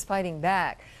America is fighting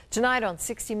back. Tonight on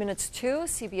 60 Minutes 2,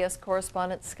 CBS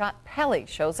correspondent Scott Pelley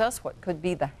shows us what could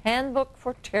be the handbook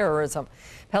for terrorism.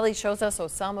 Pelley shows us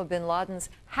Osama bin Laden's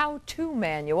how-to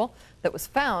manual that was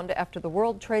found after the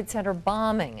World Trade Center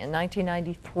bombing in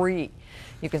 1993.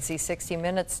 You can see 60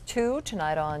 Minutes 2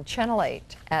 tonight on Channel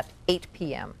 8 at 8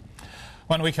 p.m.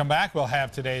 When we come back, we'll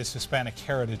have today's Hispanic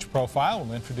Heritage Profile.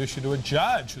 We'll introduce you to a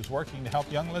judge who's working to help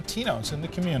young Latinos in the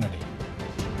community.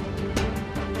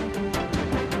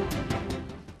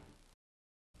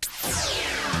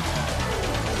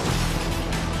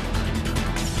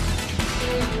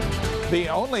 The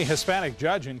only Hispanic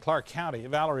judge in Clark County,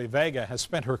 Valerie Vega, has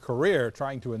spent her career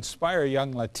trying to inspire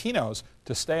young Latinos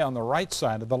to stay on the right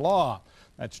side of the law.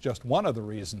 That's just one of the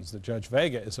reasons that Judge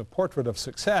Vega is a portrait of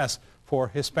success for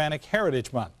Hispanic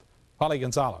Heritage Month. Polly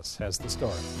Gonzalez has the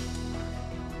story.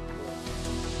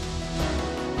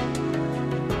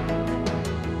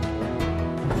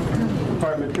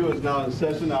 Department 2 is now in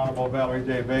session. Honorable Valerie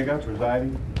J. Vega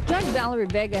presiding. Judge Valerie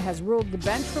Vega has ruled the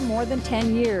bench for more than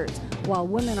 10 years. While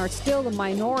women are still the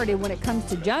minority when it comes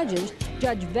to judges,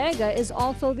 Judge Vega is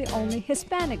also the only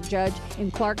Hispanic judge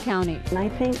in Clark County. And I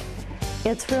think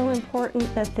it's real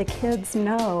important that the kids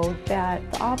know that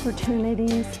the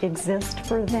opportunities exist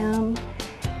for them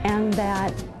and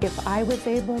that if I was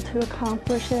able to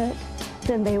accomplish it,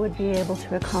 then they would be able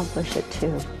to accomplish it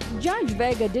too. Judge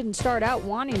Vega didn't start out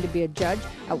wanting to be a judge.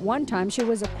 At one time, she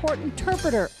was a court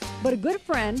interpreter. But a good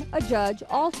friend, a judge,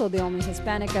 also the only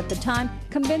Hispanic at the time,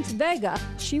 convinced Vega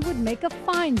she would make a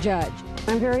fine judge.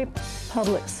 I'm very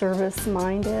public service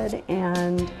minded,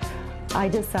 and I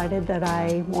decided that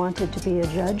I wanted to be a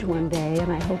judge one day,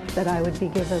 and I hoped that I would be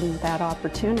given that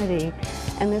opportunity.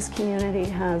 And this community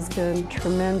has been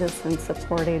tremendous in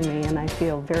supporting me, and I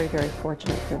feel very, very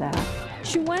fortunate for that.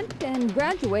 She went and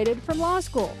graduated from law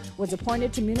school, was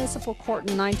appointed to municipal court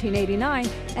in 1989,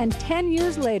 and 10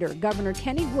 years later, Governor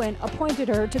Kenny Gwinn appointed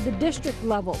her to the district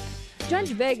level. Judge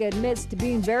Vega admits to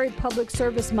being very public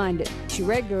service minded. She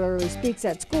regularly speaks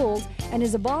at schools and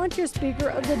is a volunteer speaker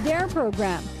of the DARE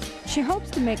program. She hopes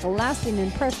to make a lasting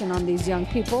impression on these young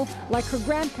people like her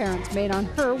grandparents made on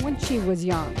her when she was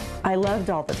young. I loved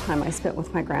all the time I spent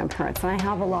with my grandparents, and I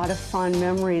have a lot of fond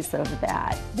memories of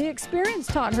that. The experience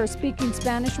taught her speaking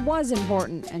Spanish was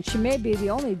important, and she may be the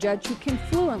only judge who can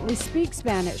fluently speak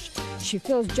Spanish. She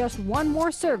feels just one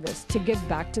more service to give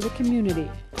back to the community.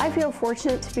 I feel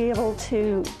fortunate to be able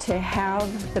to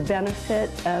have the benefit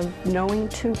of knowing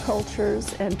 2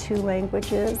 cultures and 2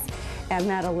 languages, and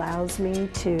that allows me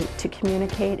to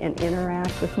communicate and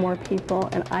interact with more people,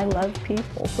 and I love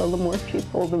people, so the more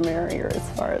people the merrier as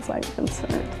far as I'm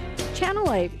concerned.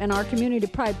 Channel 8 and our Community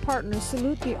Pride partners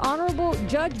salute the Honorable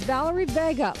Judge Valerie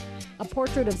Vega, a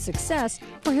portrait of success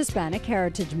for Hispanic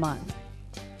Heritage Month.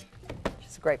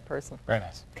 She's a great person. Very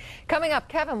nice. Coming up,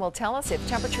 Kevin will tell us if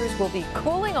temperatures will be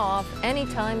cooling off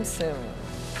anytime soon.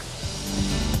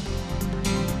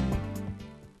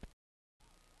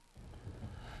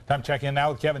 Time to check in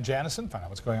now with Kevin Janison, find out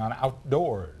what's going on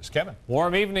outdoors. Kevin.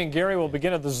 Warm evening, Gary. We'll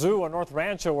begin at the zoo on North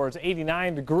Rancho where it's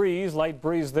 89 degrees. Light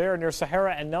breeze there near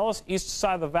Sahara and Nellis, east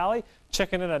side of the valley.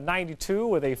 Checking in at 92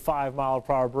 with a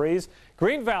 5-mile-per-hour breeze.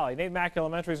 Green Valley, Nate Mack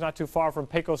Elementary is not too far from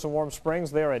Pecos and Warm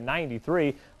Springs. There at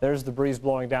 93. There's the breeze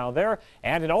blowing down there.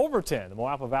 And in Overton, the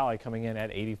Moapa Valley coming in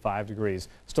at 85 degrees.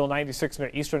 Still 96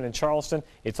 near Eastern and Charleston.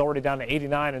 It's already down to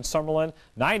 89 in Summerlin.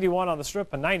 91 on the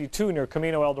Strip and 92 near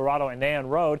Camino El Dorado and Nan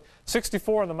Road.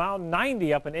 64 on the mountain,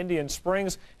 90 up in Indian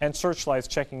Springs, and Searchlights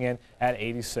checking in at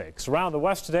 86. Around the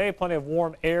west today, plenty of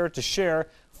warm air to share.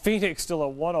 Phoenix still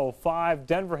at 105,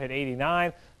 Denver hit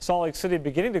 89, Salt Lake City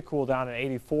beginning to cool down at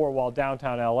 84, while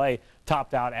downtown LA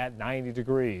topped out at 90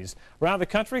 degrees. Around the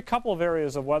country, a couple of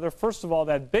areas of weather. First of all,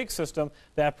 that big system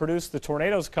that produced the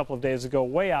tornadoes a couple of days ago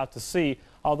way out to sea,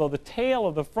 although the tail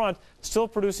of the front still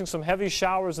producing some heavy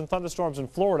showers and thunderstorms in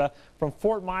Florida. From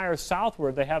Fort Myers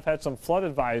southward, they have had some flood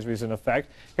advisories in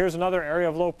effect. Here's another area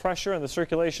of low pressure and the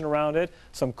circulation around it.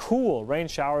 Some cool rain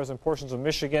showers in portions of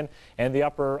Michigan and the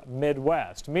upper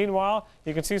Midwest. Meanwhile,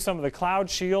 you can see some of the cloud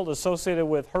shield associated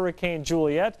with Hurricane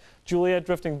Juliet. Juliet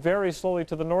drifting very slowly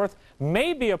to the north,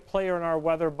 may be a player in our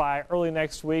weather by early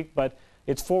next week, but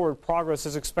its forward progress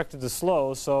is expected to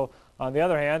slow. So on the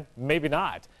other hand, maybe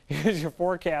not. Here's your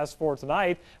forecast for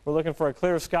tonight. We're looking for a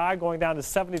clear sky going down to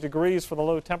 70 degrees for the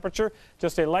low temperature.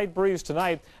 Just a light breeze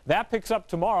tonight. That picks up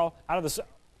tomorrow out of the,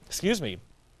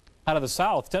 out of the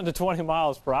south, 10 to 20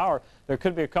 miles per hour. There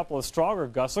could be a couple of stronger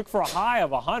gusts. Look for a high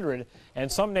of 100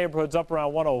 and some neighborhoods up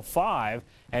around 105.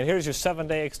 And here's your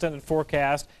 7-day extended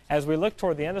forecast. As we look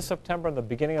toward the end of September and the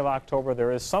beginning of October,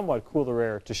 there is somewhat cooler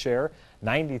air to share.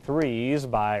 93s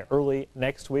by early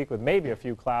next week with maybe a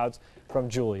few clouds from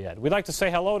Juliet. We'd like to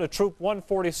say hello to Troop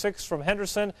 146 from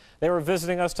Henderson. They were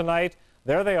visiting us tonight.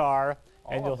 There they are.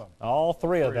 All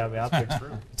three of them out there.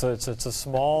 It's a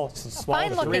small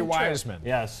three wise men.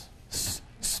 Yes.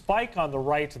 Spike on the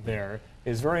right there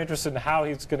is very interested in how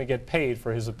he's going to get paid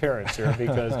for his appearance here,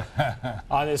 because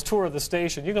on his tour of the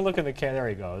station, you can look in the can, there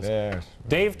he goes. Yes.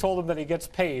 Dave told him that he gets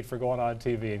paid for going on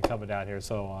TV and coming down here,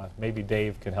 so maybe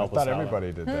Dave can help us out. I thought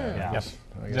everybody did that. Yeah. Yes.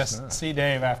 Just see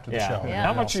Dave after the show. Yeah.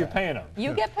 How much are you paying him?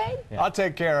 You get paid? Yeah. I'll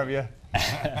take care of you.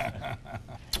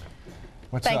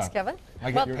 What's Thanks, up? Kevin. I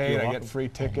get paid, I get free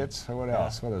tickets. What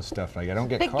else? What other stuff? I don't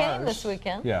get big cars. Big game this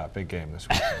weekend. Yeah, big game this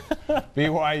weekend.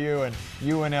 BYU and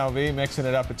UNLV mixing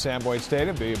it up at Sam Boyd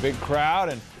Stadium. Be a big crowd.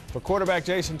 And for quarterback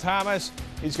Jason Thomas,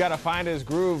 he's got to find his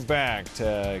groove back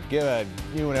to give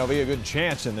UNLV a good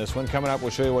chance in this one. Coming up,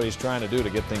 we'll show you what he's trying to do to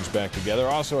get things back together.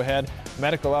 Also ahead,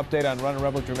 medical update on running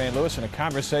Rebel Jermaine Lewis and a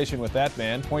conversation with that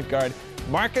man, point guard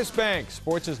Marcus Banks.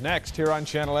 Sports is next here on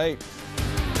Channel 8.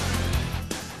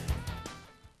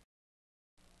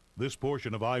 This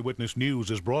portion of Eyewitness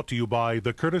News is brought to you by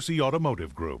the Courtesy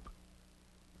Automotive Group.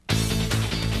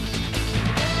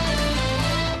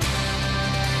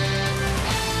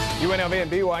 UNLV and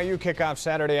BYU kick off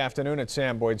Saturday afternoon at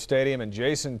Sam Boyd Stadium, and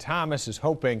Jason Thomas is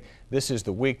hoping this is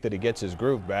the week that he gets his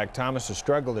groove back. Thomas has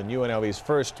struggled in UNLV's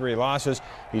first 3 losses.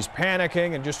 He's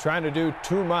panicking and just trying to do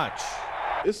too much.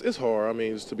 It's hard. I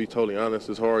mean, to be totally honest,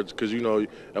 it's hard because, you know,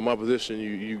 at my position,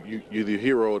 you're the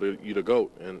hero, you're the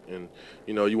GOAT. And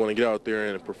you know, you want to get out there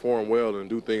and perform well and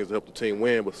do things to help the team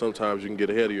win, but sometimes you can get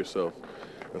ahead of yourself.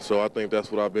 And so I think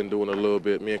that's what I've been doing a little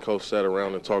bit. Me and Coach sat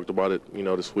around and talked about it, you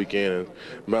know, this weekend and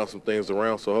bounced some things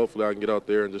around. So hopefully I can get out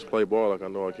there and just play ball like I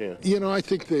know I can. You know, I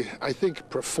think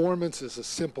performance is a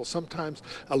simple, sometimes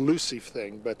elusive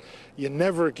thing, but you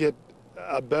never get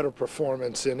a better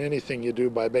performance in anything you do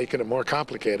by making it more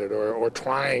complicated or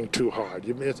trying too hard.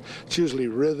 It's usually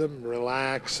rhythm,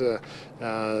 relax, not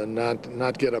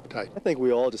get uptight. I think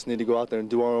we all just need to go out there and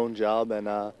do our own job, and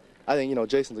I think, you know,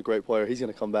 Jason's a great player. He's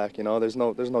going to come back. You know, there's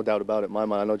no doubt about it in my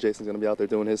mind. I know Jason's going to be out there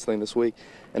doing his thing this week,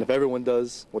 and if everyone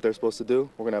does what they're supposed to do,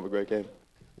 we're going to have a great game.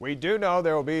 We do know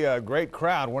there will be a great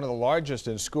crowd, one of the largest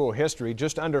in school history.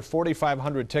 Just under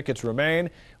 4,500 tickets remain,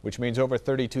 which means over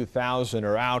 32,000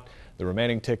 are out. The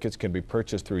remaining tickets can be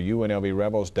purchased through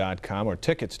UNLVrebels.com or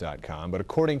tickets.com. But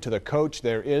according to the coach,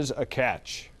 there is a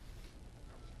catch.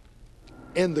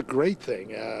 And the great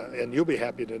thing, and you'll be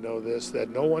happy to know this,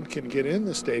 that no one can get in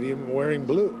the stadium wearing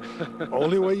blue.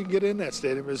 Only way you can get in that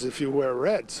stadium is if you wear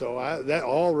red. So that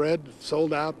all red,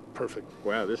 sold out, perfect.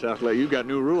 Wow, this sounds like you've got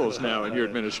new rules now in your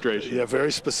administration. Yeah,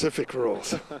 very specific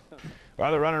rules.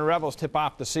 Well, the Running Rebels tip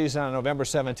off the season on November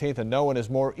 17th, and no one is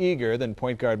more eager than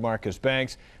point guard Marcus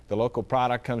Banks. The local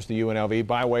product comes to UNLV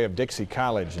by way of Dixie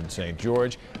College in St.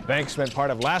 George. Banks spent part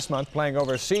of last month playing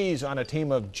overseas on a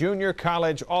team of junior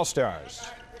college all-stars.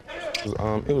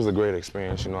 It was a great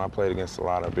experience. You know, I played against a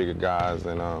lot of bigger guys,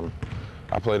 and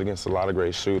I played against a lot of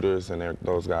great shooters, and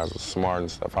those guys were smart and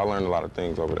stuff. I learned a lot of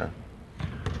things over there.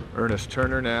 Ernest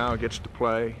Turner now gets to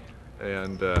play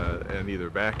and either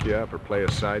back you up or play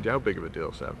aside you. How big of a deal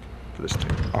is that for this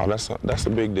team? Oh, that's a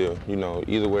big deal. You know,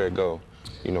 either way it go.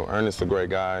 You know, Ernest's a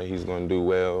great guy. He's going to do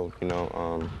well. You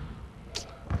know,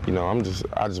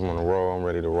 I just want to roll. I'm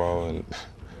ready to roll, and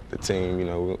the team, you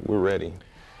know, we're ready.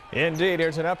 Indeed,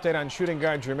 here's an update on shooting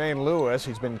guard Jermaine Lewis.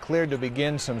 He's been cleared to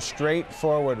begin some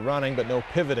straightforward running, but no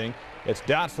pivoting. It's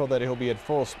doubtful that he'll be at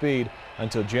full speed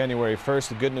until January 1st.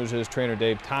 The good news is trainer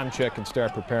Dave Tomczyk can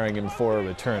start preparing him for a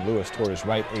return. Lewis tore his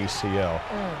right ACL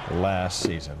last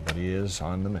season, but he is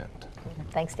on the mend.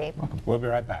 Thanks, Dave. We'll be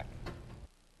right back.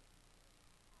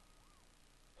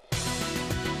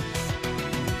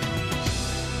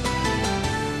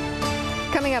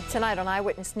 Coming up tonight on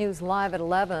Eyewitness News Live at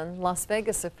 11, Las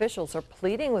Vegas officials are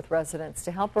pleading with residents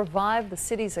to help revive the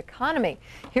city's economy.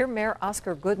 Hear Mayor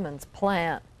Oscar Goodman's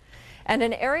plan. And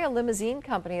an area limousine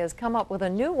company has come up with a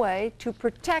new way to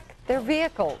protect their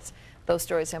vehicles. Those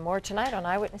stories and more tonight on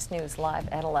Eyewitness News Live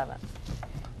at 11.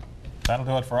 That'll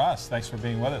do it for us. Thanks for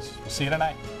being with us. We'll see you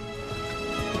tonight.